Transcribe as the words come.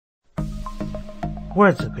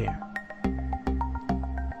Words appear.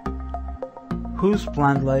 Whose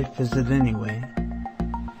Blind Life is it anyway?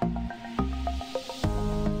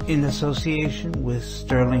 In association with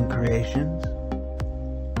Sterling Creations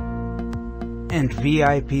and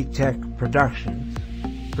VIP Tech Productions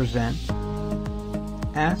present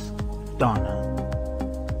Ask Donna.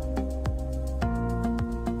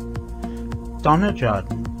 Donna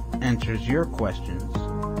Jordan answers your questions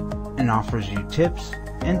and offers you tips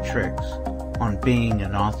and tricks on being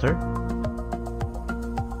an author,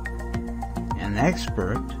 an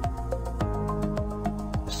expert,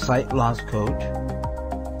 a sight loss coach,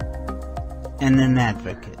 and an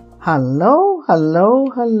advocate. Hello,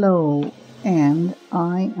 hello, hello, and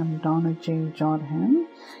I am Donna J. Jordan,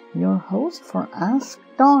 your host for Ask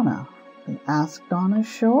Donna, the Ask Donna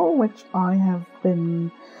show, which I have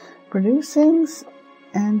been producing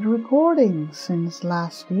and recording since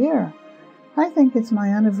last year. I think it's my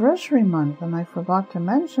anniversary month, and I forgot to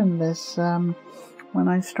mention this when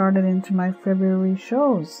I started into my February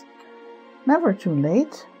shows. Never too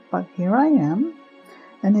late, but here I am.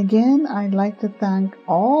 And again, I'd like to thank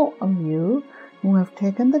all of you who have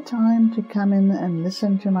taken the time to come in and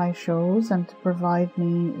listen to my shows and to provide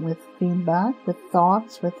me with feedback, with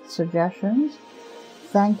thoughts, with suggestions.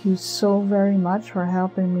 Thank you so very much for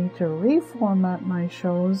helping me to reformat my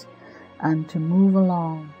shows and to move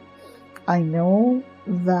along. I know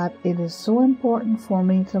that it is so important for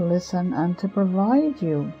me to listen and to provide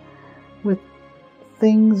you with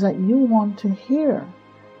things that you want to hear,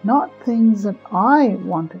 not things that I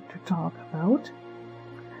wanted to talk about.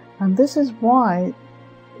 And this is why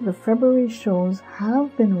the February shows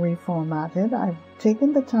have been reformatted. I've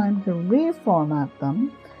taken the time to reformat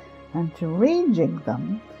them and to rejig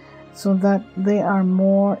them so that they are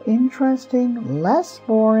more interesting, less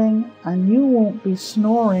boring, and you won't be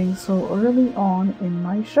snoring so early on in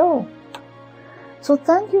my show. So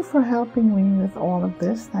thank you for helping me with all of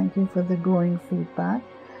this. Thank you for the growing feedback.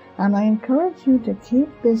 And I encourage you to keep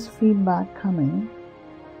this feedback coming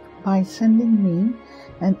by sending me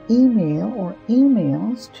an email or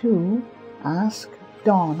emails to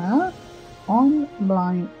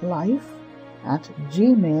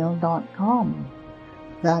askdonnaonblindlife@gmail.com.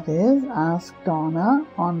 That is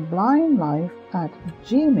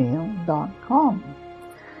askdonnaonblindlife@gmail.com.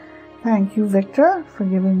 Thank you, Victor, for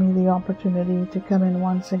giving me the opportunity to come in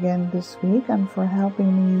once again this week and for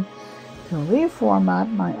helping me to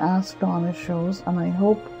reformat my Ask Donna shows. And I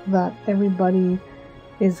hope that everybody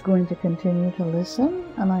is going to continue to listen,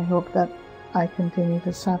 and I hope that I continue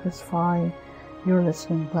to satisfy your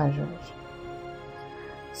listening pleasures.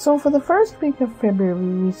 So for the first week of February,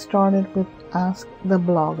 we started with Ask the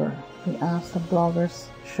Blogger, the Ask the Bloggers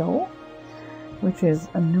show, which is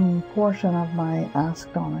a new portion of my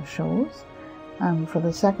Ask Donna shows. And for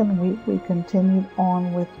the second week, we continued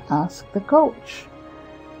on with Ask the Coach,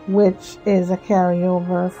 which is a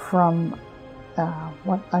carryover from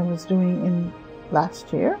what I was doing in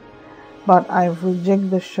last year. But I've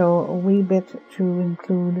rejigged the show a wee bit to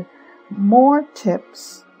include more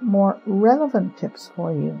tips, more relevant tips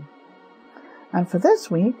for you. And for this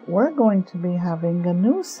week, we're going to be having a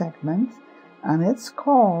new segment, and it's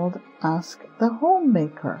called Ask the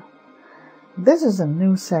Homemaker. This is a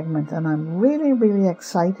new segment, and I'm really, really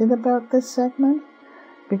excited about this segment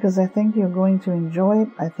because I think you're going to enjoy it.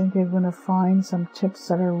 I think you're going to find some tips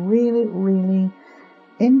that are really, really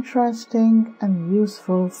interesting and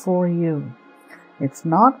useful for you. It's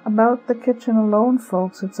not about the kitchen alone,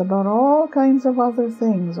 folks. It's about all kinds of other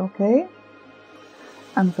things, okay?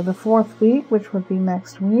 And for the fourth week, which would be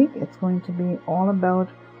next week, it's going to be all about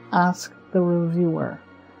Ask the Reviewer.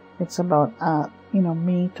 It's about,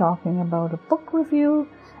 me talking about a book review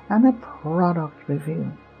and a product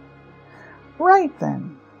review. Right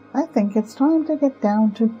then, I think it's time to get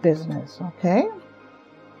down to business, okay?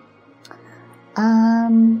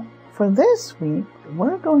 And for this week,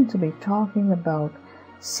 we're going to be talking about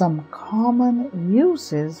some common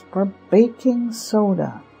uses for baking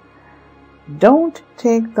soda. Don't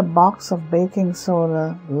take the box of baking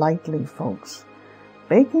soda lightly, folks.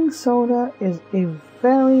 Baking soda is a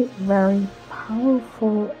very, very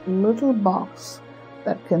powerful little box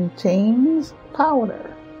that contains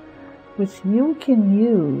powder, which you can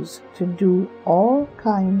use to do all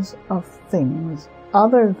kinds of things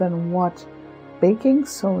other than what baking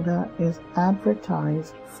soda is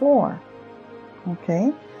advertised for.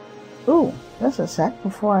 Okay? Ooh, just a sec.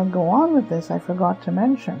 Before I go on with this, I forgot to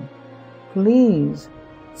mention. Please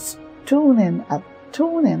tune in at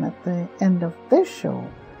the end of this show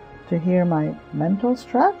to hear my mental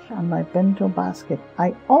stretch and my bento basket.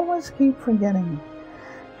 I always keep forgetting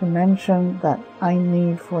to mention that I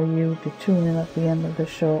need for you to tune in at the end of the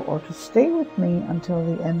show or to stay with me until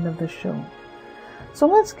the end of the show. So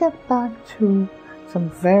let's get back to some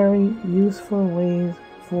very useful ways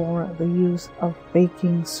for the use of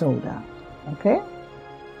baking soda. Okay?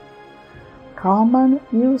 Common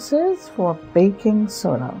uses for baking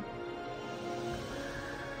soda.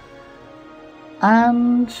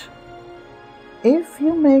 And if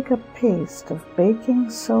you make a paste of baking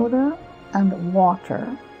soda and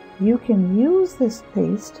water, you can use this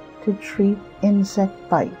paste to treat insect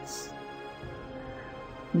bites.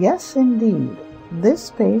 Yes, indeed,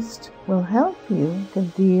 this paste will help you to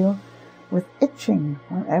deal with itching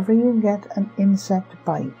whenever you get an insect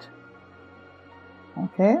bite.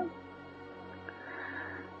 Okay?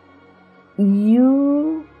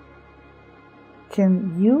 You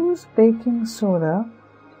can use baking soda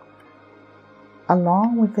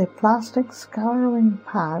along with a plastic scouring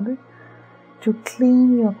pad to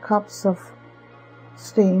clean your cups of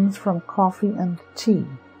stains from coffee and tea.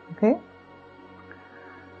 Okay?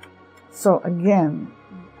 So again,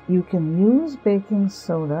 you can use baking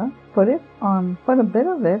soda, put a bit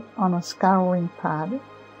of it on a scouring pad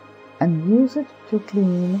and use it to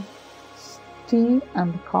clean tea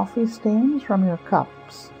and coffee stains from your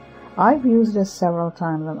cups. I've used this several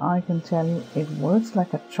times and I can tell you it works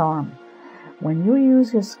like a charm. When you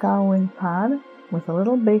use your scouring pad with a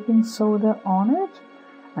little baking soda on it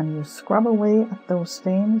and you scrub away at those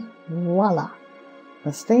stains, voila!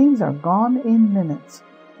 The stains are gone in minutes.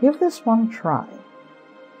 Give this one a try.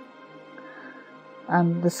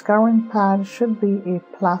 And the scouring pad should be a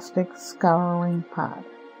plastic scouring pad.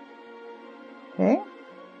 Okay?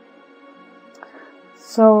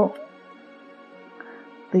 So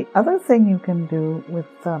the other thing you can do with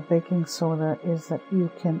baking soda is that you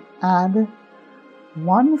can add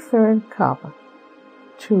 1/3 cup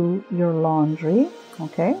to your laundry.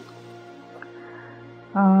 Okay?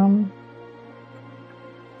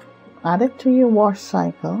 Add it to your wash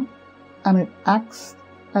cycle and it acts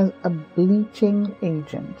as a bleaching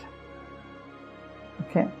agent.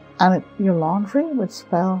 Okay, and your laundry would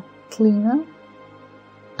smell cleaner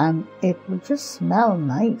and it would just smell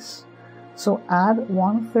nice. So add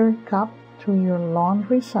 1/3 cup to your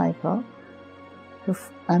laundry cycle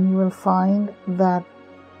and you will find that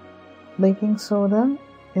baking soda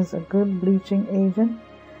is a good bleaching agent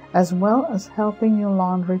as well as helping your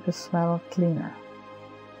laundry to smell cleaner.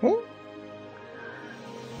 Okay?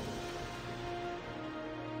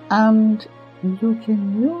 And you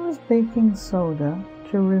can use baking soda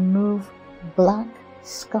to remove black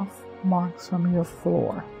scuff marks from your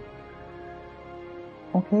floor.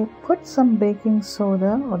 Okay, put some baking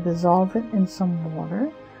soda or dissolve it in some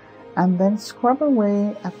water and then scrub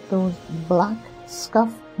away at those black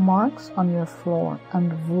scuff marks on your floor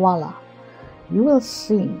and voila, you will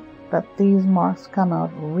see that these marks come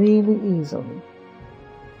out really easily.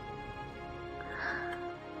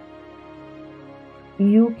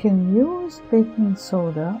 You can use baking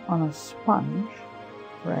soda on a sponge,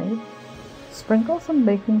 right? Sprinkle some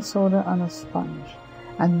baking soda on a sponge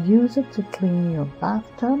and use it to clean your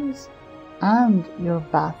bathtubs and your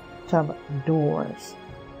bathtub doors.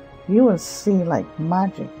 You will see like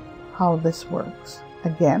magic how this works.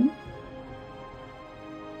 Again,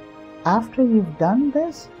 after you've done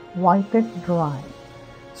this, wipe it dry.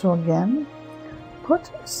 So again, put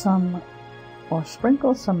some or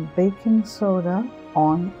sprinkle some baking soda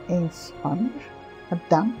on a sponge, a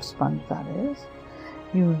damp sponge that is.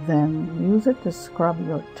 You then use it to scrub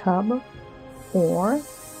your tub or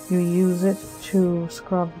you use it to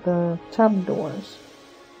scrub the tub doors.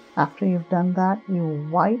 After you've done that, you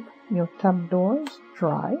wipe your tub doors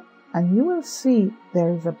dry and you will see there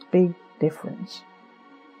is a big difference.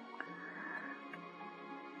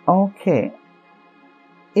 Okay,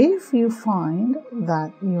 if you find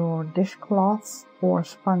that your dishcloths or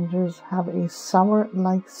sponges have a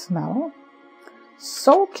sour-like smell,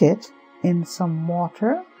 soak it in some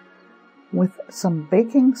water with some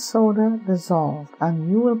baking soda dissolved and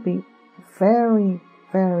you will be very,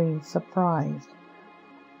 very surprised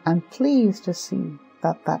and pleased to see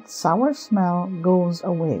that that sour smell goes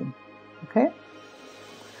away. Okay?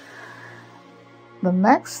 The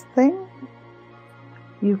next thing,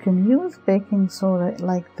 you can use baking soda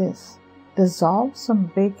like this. Dissolve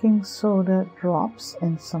some baking soda drops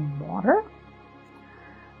in some water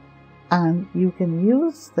and you can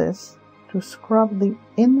use this to scrub the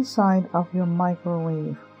inside of your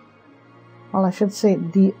microwave. Well, I should say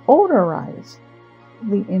deodorize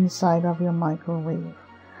the inside of your microwave.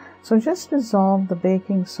 So just dissolve the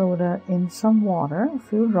baking soda in some water, a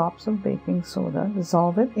few drops of baking soda,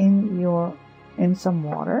 dissolve it in some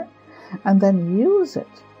water, and then use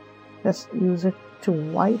it Just use it to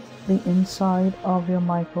wipe the inside of your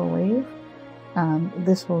microwave, and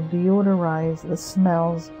this will deodorize the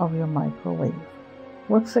smells of your microwave.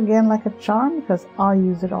 Works again like a charm because I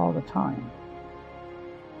use it all the time.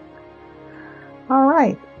 All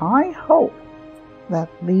right, I hope that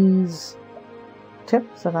these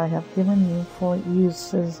tips that I have given you for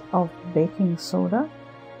uses of baking soda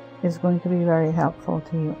is going to be very helpful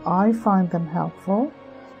to you. I find them helpful,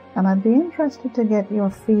 and I'd be interested to get your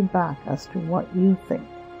feedback as to what you think.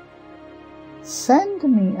 Send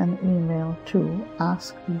me an email to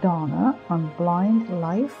askdonna on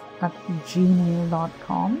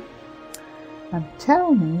blindlife@gmail.com and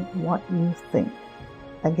tell me what you think.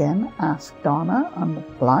 Again, ask Donna on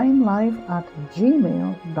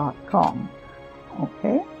blindlife@gmail.com.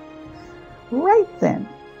 Okay? Right then,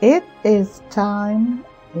 it is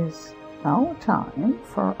now time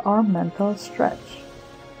for our mental stretch.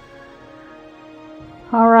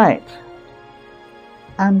 All right.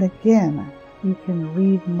 And again, you can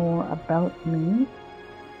read more about me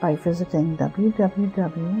by visiting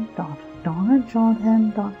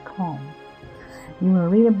www.donnajodhen.com. You will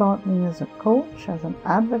read about me as a coach, as an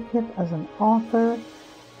advocate, as an author,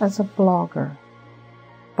 as a blogger.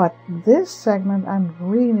 But this segment I'm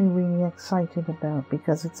really excited about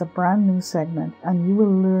because it's a brand new segment, and you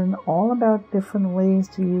will learn all about different ways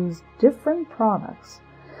to use different products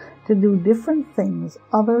to do different things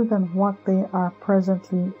other than what they are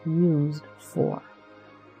presently used for.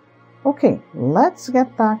 Okay, let's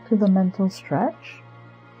get back to the mental stretch.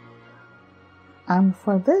 And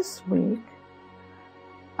for this week,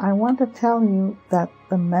 I want to tell you that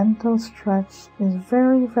the mental stretch is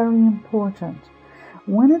very important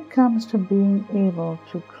when it comes to being able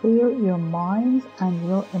to clear your minds and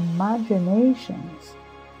your imaginations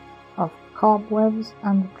of cobwebs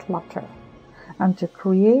and clutter, and to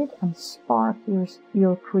create and spark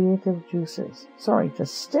your creative juices. To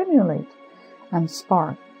stimulate and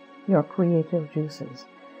spark your creative juices.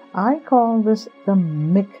 I call this the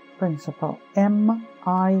MIC principle,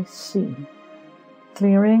 M-I-C.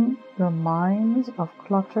 Clearing your minds of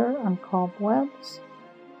clutter and cobwebs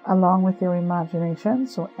along with your imagination.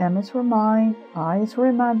 So M is for mind, I is for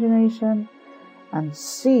imagination, and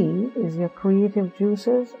C is your creative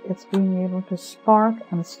juices. It's being able to spark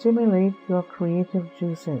and stimulate your creative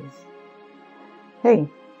juices. Hey,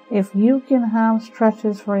 if you can have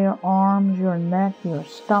stretches for your arms, your neck, your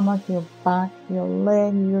stomach, your back, your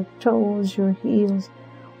leg, your toes, your heels,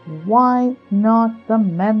 why not the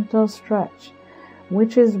mental stretch?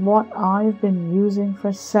 Which is what I've been using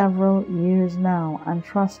for several years now, and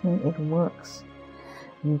trust me, it works.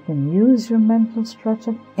 You can use your mental stretch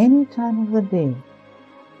at any time of the day.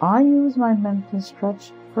 I use my mental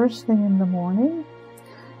stretch first thing in the morning.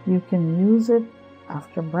 You can use it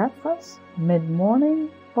after breakfast,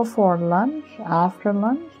 mid-morning, before lunch, after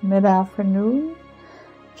lunch, mid-afternoon,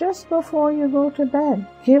 just before you go to bed.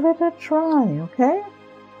 Give it a try, okay?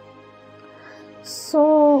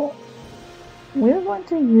 So, we're going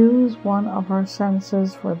to use one of our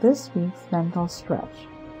senses for this week's mental stretch.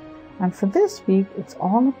 And for this week, it's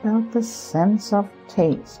all about the sense of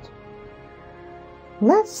taste.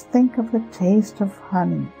 Let's think of the taste of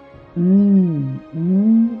honey.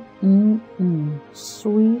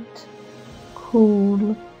 Sweet,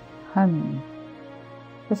 cool honey.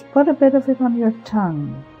 Just put a bit of it on your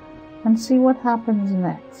tongue and see what happens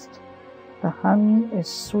next. The honey is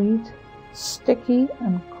sweet, sticky,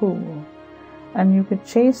 and cool. And you could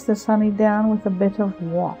chase this honey down with a bit of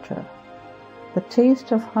water. The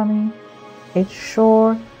taste of honey, it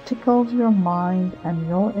sure tickles your mind and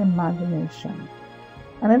your imagination.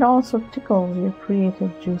 And it also tickles your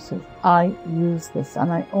creative juices. I use this, and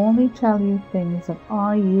I only tell you things that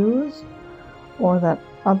I use or that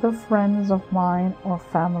other friends of mine or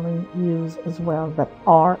family use as well that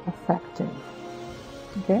are effective.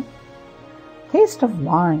 Okay? Taste of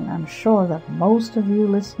wine. I'm sure that most of you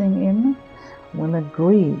listening in will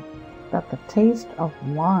agree that the taste of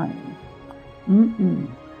wine,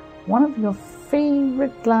 one of your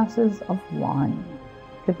favorite glasses of wine,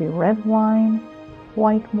 could be red wine,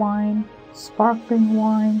 white wine, sparkling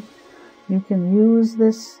wine. You can use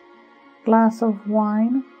this glass of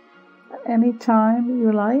wine at any time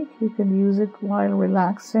you like. You can use it while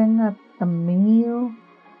relaxing at a meal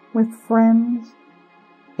with friends.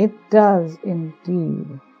 It does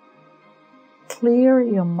indeed clear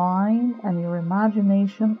your mind and your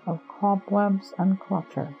imagination of cobwebs and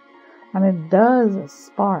clutter. And it does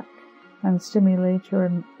spark and stimulate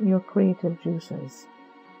your creative juices.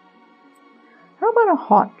 How about a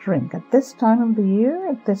hot drink at this time of the year,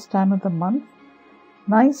 at this time of the month?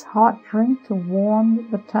 Nice hot drink to warm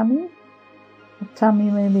the tummy. The tummy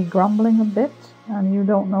may be grumbling a bit and you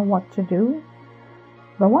don't know what to do.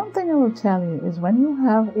 The one thing I will tell you is when you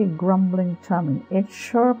have a grumbling tummy, it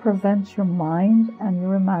sure prevents your mind and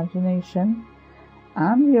your imagination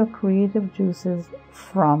and your creative juices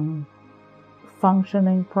from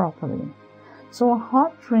functioning properly. So a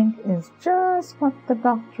hot drink is just what the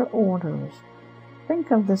doctor orders.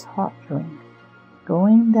 Think of this hot drink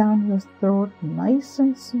going down your throat nice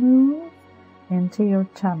and smooth into your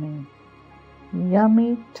tummy.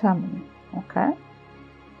 Yummy tummy, okay?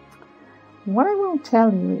 What I will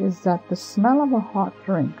tell you is that the smell of a hot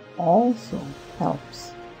drink also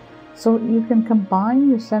helps. So you can combine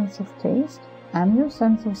your sense of taste and your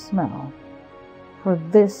sense of smell for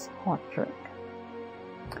this hot drink.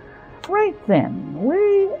 Right then,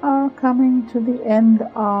 we are coming to the end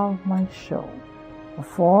of my show.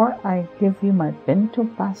 Before I give you my bento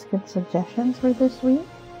basket suggestions for this week,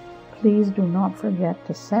 please do not forget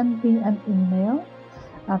to send me an email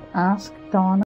at askdonna